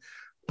happen.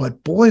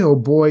 But boy, oh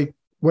boy,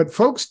 what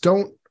folks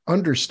don't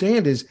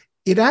understand is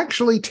it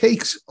actually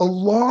takes a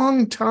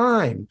long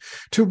time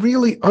to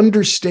really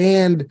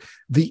understand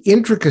the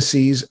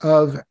intricacies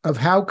of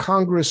how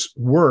Congress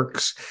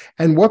works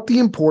and what the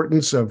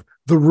importance of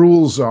the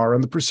rules are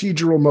and the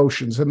procedural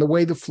motions and the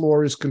way the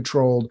floor is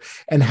controlled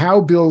and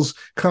how bills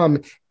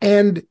come.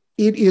 And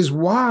it is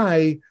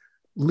why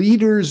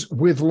leaders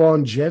with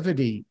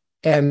longevity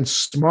and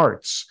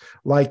smarts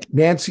like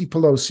Nancy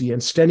Pelosi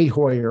and Steny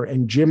Hoyer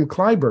and Jim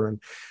Clyburn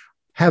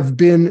have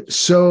been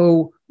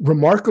so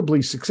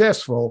remarkably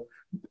successful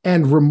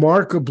and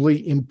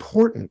remarkably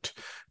important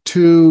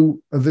to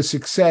the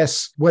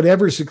success,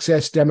 whatever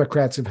success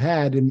Democrats have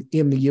had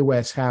in the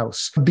U.S.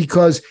 House.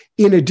 Because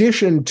in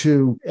addition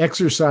to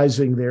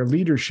exercising their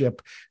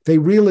leadership, they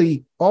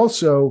really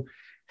also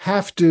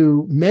have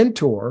to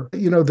mentor,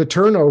 the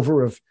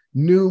turnover of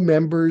new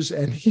members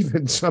and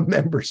even some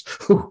members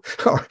who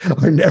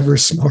are never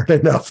smart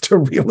enough to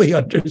really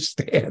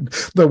understand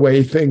the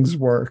way things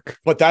work.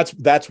 But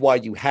that's why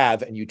you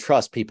have and you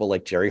trust people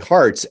like Jerry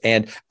Hartz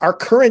and our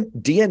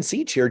current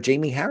DNC chair,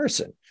 Jamie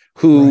Harrison,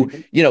 who,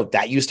 right.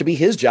 That used to be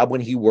his job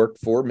when he worked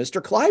for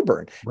Mr.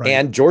 Clyburn, right.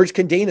 And George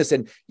Condanis.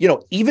 And,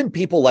 even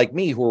people like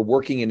me who are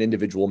working in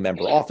individual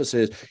member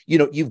offices,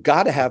 you've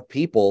got to have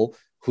people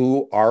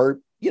who are,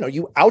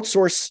 you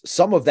outsource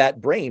some of that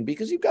brain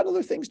because you've got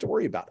other things to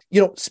worry about.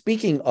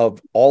 Speaking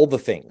of all the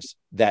things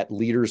that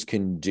leaders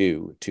can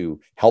do to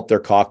help their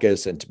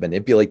caucus and to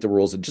manipulate the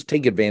rules and just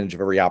take advantage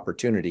of every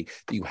opportunity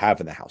that you have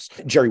in the House.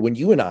 Jerry, when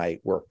you and I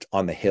worked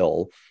on the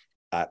Hill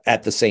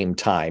at the same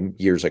time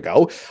years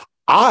ago,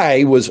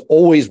 I was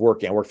always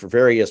working. I worked for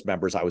various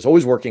members. I was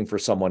always working for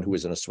someone who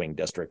was in a swing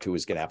district who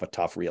was going to have a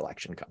tough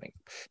reelection coming.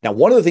 Now,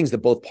 one of the things that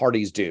both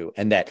parties do,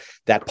 and that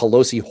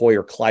Pelosi,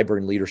 Hoyer,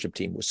 Clyburn leadership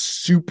team was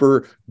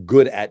super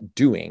good at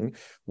doing,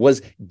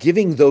 was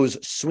giving those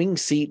swing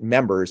seat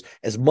members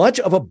as much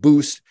of a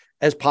boost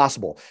as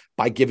possible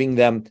by giving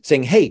them,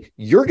 saying, hey,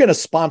 you're going to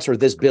sponsor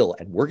this bill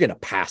and we're going to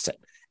pass it.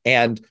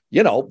 And,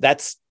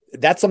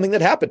 that's something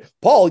that happened.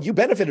 Paul, you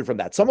benefited from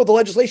that. Some of the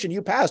legislation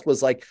you passed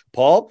was like,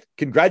 Paul,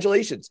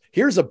 congratulations.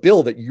 Here's a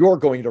bill that you're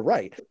going to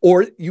write.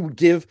 Or you would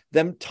give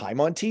them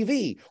time on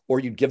TV, or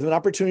you'd give them an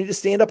opportunity to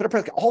stand up at a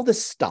press, all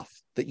this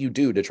stuff that you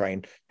do to try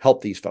and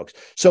help these folks.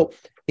 So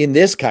in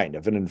this kind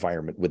of an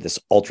environment with this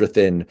ultra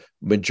thin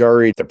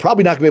majority, they're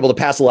probably not going to be able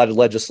to pass a lot of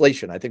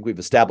legislation. I think we've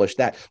established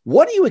that.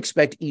 What do you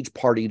expect each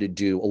party to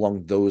do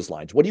along those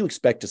lines? What do you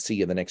expect to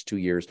see in the next 2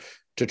 years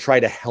to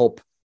try to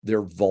help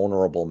their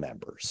vulnerable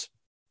members?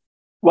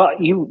 Well,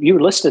 you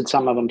listed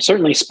some of them.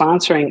 Certainly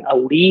sponsoring a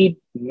lead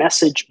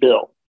message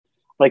bill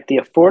like the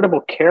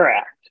Affordable Care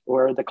Act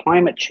or the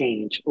climate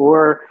change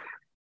or,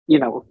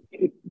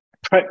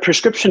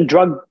 prescription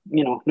drug,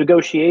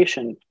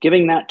 negotiation,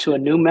 giving that to a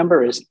new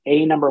member is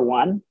number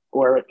one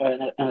or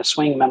a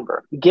swing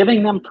member,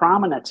 giving them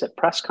prominence at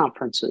press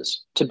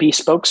conferences to be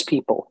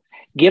spokespeople,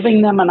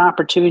 giving them an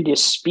opportunity to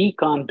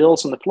speak on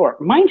bills on the floor.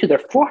 Mind you, there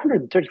are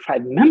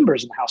 435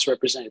 members in the House of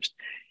Representatives.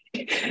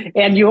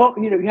 And you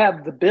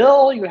have the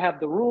bill, you have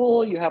the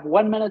rule, you have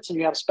 1 minute, and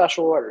you have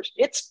special orders.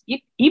 It's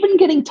even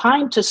getting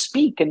time to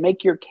speak and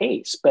make your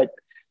case. But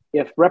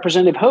if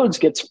Representative Hodes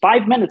gets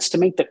 5 minutes to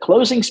make the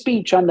closing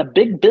speech on the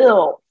big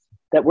bill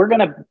that we're going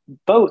to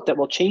vote that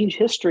will change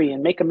history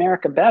and make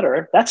America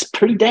better, that's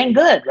pretty dang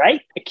good,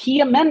 right? A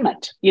key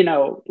amendment,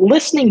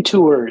 listening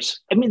tours.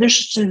 I mean,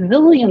 there's a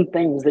zillion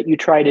things that you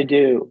try to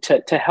do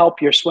to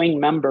help your swing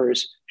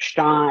members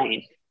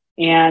shine.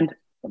 And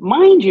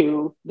mind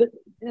you,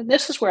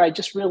 this is where I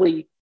just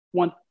really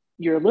want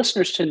your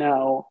listeners to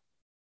know,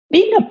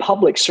 being a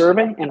public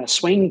servant in a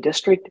swing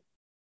district,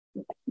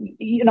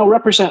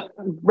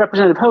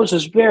 Representative Hodes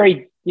was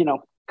very,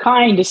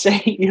 kind to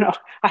say,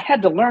 I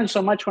had to learn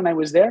so much when I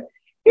was there.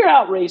 You're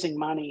out raising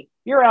money.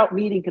 You're out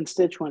meeting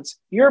constituents.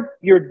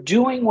 You're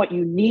doing what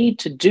you need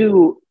to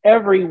do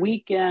every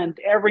weekend,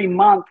 every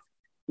month,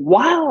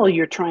 while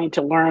you're trying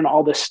to learn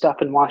all this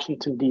stuff in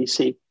Washington,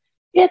 D.C.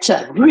 It's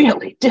a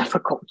really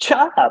difficult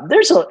job.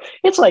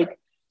 It's like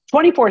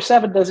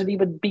 24/7 doesn't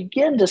even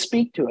begin to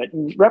speak to it.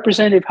 And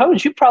Representative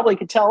Hodes, you probably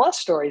could tell us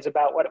stories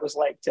about what it was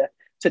like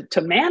to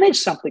to manage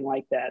something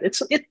like that.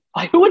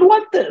 Who would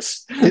want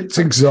this? It's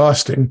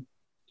exhausting.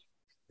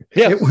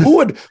 Yeah, who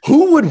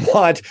would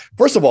want,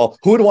 first of all,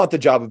 who would want the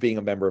job of being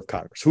a member of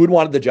Congress? Who would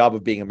want the job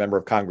of being a member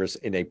of Congress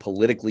in a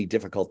politically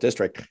difficult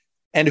district?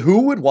 And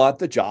who would want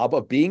the job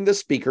of being the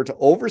speaker to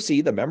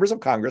oversee the members of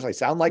Congress? I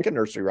sound like a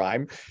nursery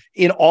rhyme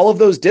in all of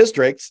those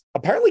districts.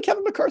 Apparently,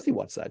 Kevin McCarthy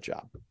wants that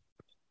job.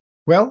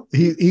 Well,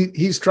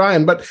 he's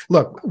trying, but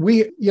look,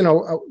 we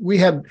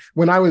had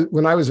when I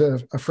was a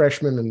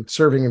freshman and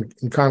serving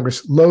in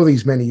Congress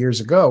these many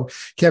years ago,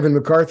 Kevin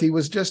McCarthy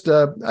was just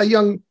a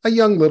young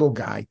little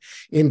guy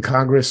in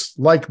Congress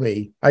like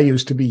me. I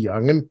used to be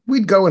young, and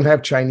we'd go and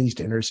have Chinese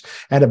dinners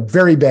at a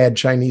very bad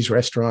Chinese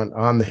restaurant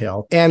on the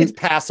Hill, and it's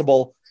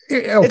passable.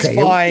 Okay, it's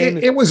fine.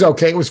 It was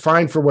okay. It was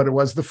fine for what it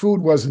was. The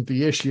food wasn't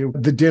the issue.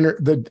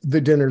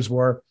 The dinners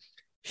were.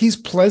 He's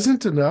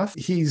pleasant enough.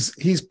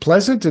 He's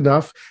pleasant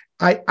enough.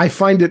 I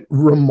find it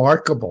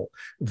remarkable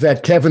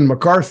that Kevin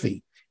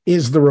McCarthy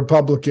is the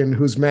Republican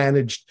who's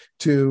managed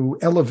to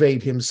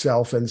elevate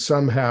himself and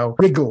somehow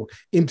wriggle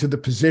into the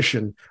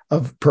position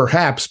of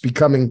perhaps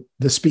becoming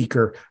the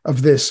speaker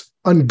of this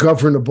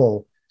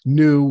ungovernable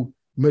new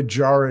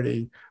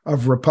majority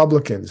of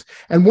Republicans.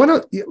 And one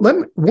of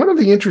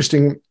the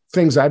interesting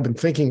things I've been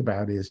thinking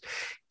about is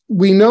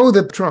we know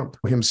that Trump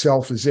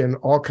himself is in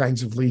all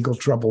kinds of legal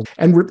trouble.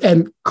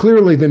 And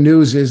clearly the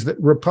news is that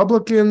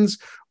Republicans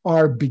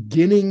are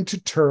beginning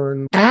to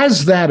turn.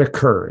 As that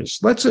occurs,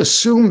 let's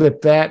assume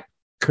that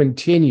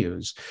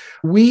continues.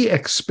 We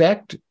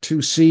expect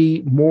to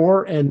see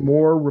more and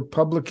more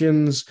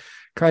Republicans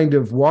kind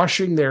of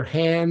washing their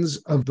hands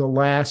of the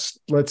last,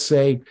 let's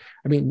say,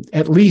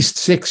 at least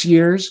 6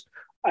 years.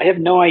 I have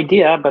no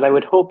idea, but I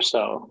would hope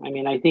so.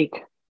 I think,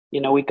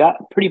 we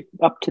got pretty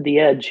up to the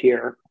edge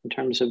here in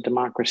terms of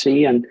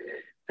democracy. And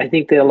I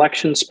think the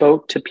election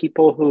spoke to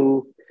people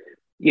who,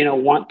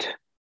 want,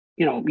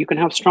 you can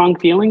have strong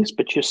feelings,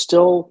 but you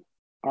still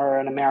are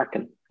an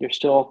American. You're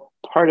still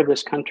part of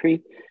this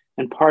country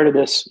and part of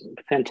this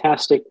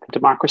fantastic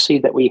democracy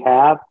that we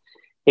have.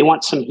 They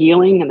want some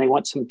healing, and they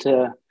want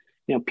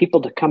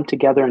people to come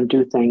together and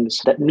do things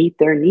that meet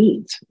their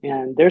needs.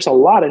 And there's a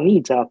lot of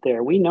needs out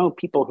there. We know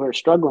people who are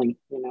struggling,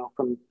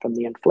 from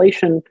the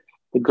inflation,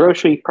 the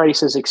grocery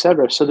prices, et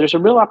cetera. So there's a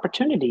real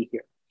opportunity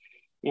here.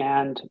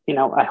 And,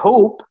 I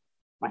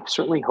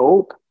certainly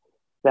hope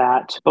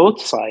that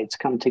both sides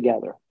come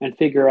together and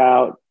figure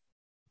out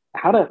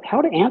how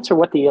to answer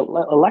what the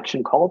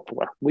election called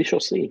for. We shall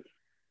see.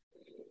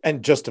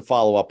 And just to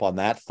follow up on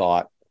that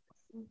thought,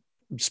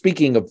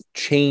 speaking of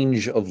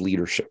change of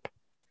leadership,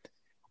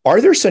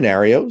 are there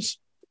scenarios?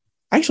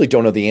 I actually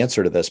don't know the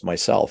answer to this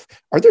myself.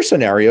 Are there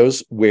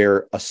scenarios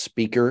where a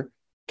speaker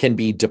can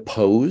be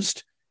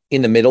deposed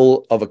in the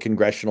middle of a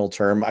congressional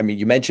term?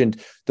 You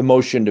mentioned the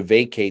motion to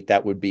vacate.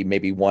 That would be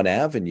maybe one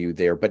avenue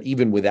there. But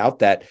even without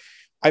that,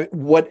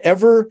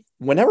 whenever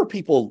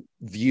people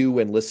view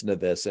and listen to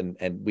this, and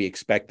we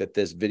expect that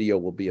this video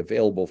will be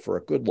available for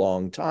a good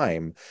long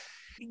time,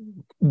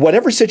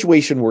 whatever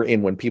situation we're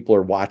in when people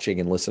are watching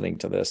and listening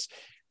to this,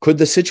 could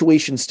the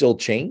situation still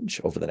change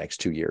over the next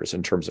 2 years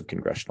in terms of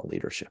congressional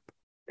leadership?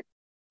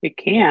 It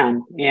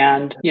can.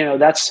 And,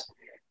 that's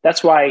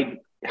why,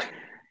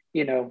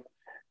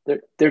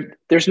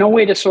 there's no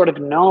way to sort of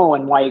know,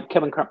 and why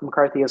Kevin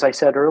McCarthy, as I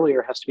said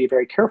earlier, has to be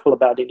very careful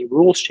about any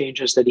rules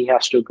changes that he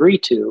has to agree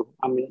to.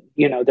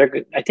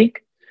 I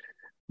think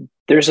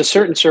there's a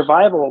certain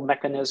survival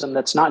mechanism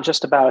that's not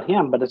just about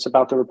him, but it's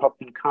about the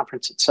Republican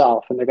conference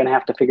itself. And they're going to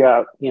have to figure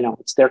out,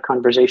 it's their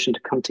conversation to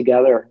come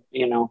together,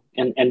 and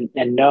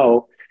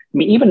know.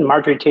 Even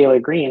Marjorie Taylor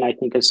Greene, I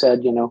think, has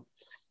said,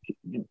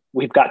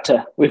 we've got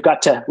to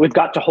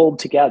hold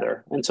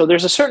together. And so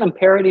there's a certain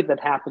imperative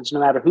that happens no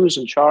matter who's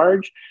in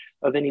charge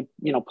of any,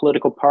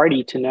 political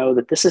party, to know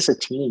that this is a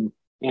team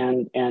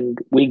and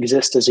we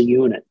exist as a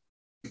unit.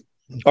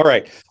 All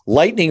right.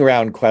 Lightning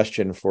round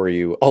question for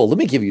you. Oh, let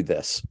me give you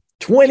this.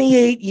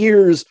 28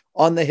 years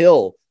on the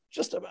Hill.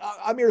 Just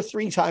I'm here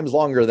 3 times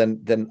longer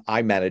than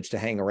I managed to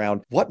hang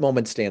around. What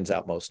moment stands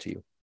out most to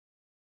you?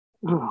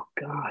 Oh,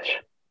 gosh.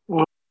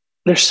 Well,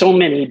 there's so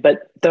many,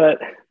 but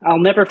I'll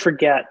never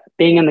forget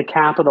being in the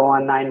Capitol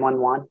on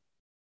 9/11.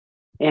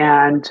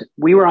 And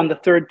we were on the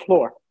 3rd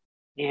floor.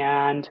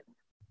 And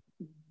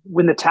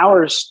when the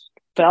towers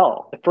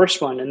fell, the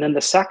first one, and then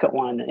the second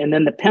one, and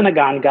then the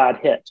Pentagon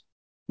got hit.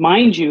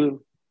 Mind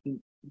you,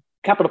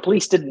 Capitol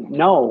Police didn't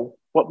know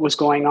what was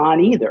going on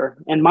either.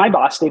 And my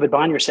boss, David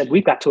Bonnier, said,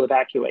 we've got to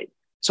evacuate.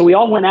 So we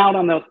all went out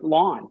on the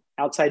lawn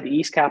outside the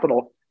East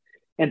Capitol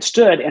and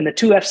stood, and the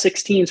 2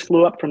 F-16s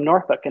flew up from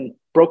Norfolk and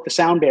broke the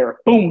sound barrier.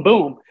 Boom,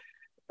 boom.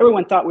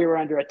 Everyone thought we were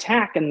under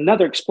attack, and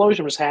another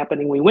explosion was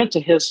happening. We went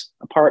to his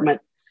apartment.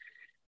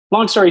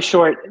 Long story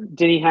short,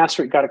 Denny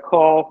Hastert got a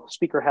call,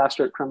 Speaker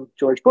Hastert, from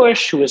George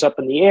Bush, who was up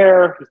in the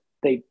air.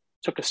 They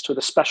took us to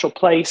the special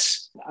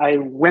place. I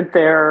went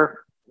there.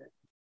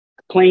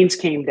 Planes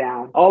came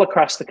down all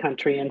across the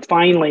country. And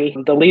finally,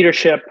 the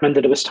leadership knew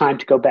that it was time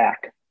to go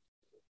back.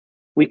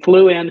 We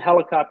flew in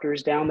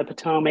helicopters down the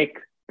Potomac,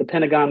 The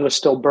Pentagon was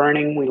still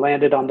burning. We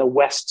landed on the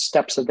west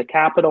steps of the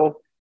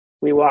Capitol.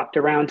 We walked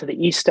around to the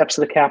east steps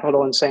of the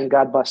Capitol and saying,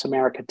 God bless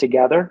America,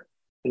 together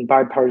in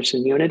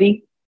bipartisan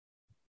unity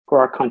for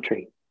our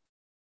country.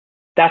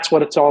 That's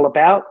what it's all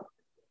about.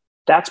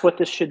 That's what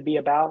this should be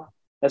about.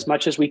 As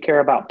much as we care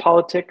about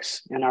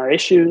politics and our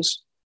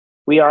issues,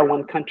 we are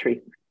one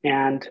country.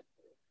 And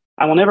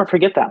I will never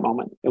forget that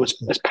moment. It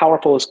was as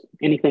powerful as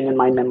anything in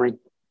my memory.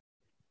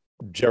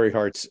 Gerry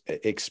Hartz,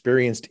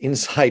 experienced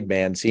inside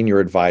man, senior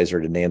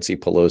advisor to Nancy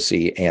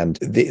Pelosi, and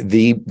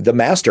the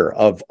master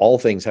of all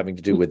things having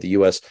to do with the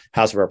U.S.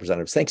 House of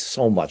Representatives. Thanks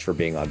so much for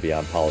being on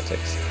Beyond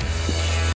Politics.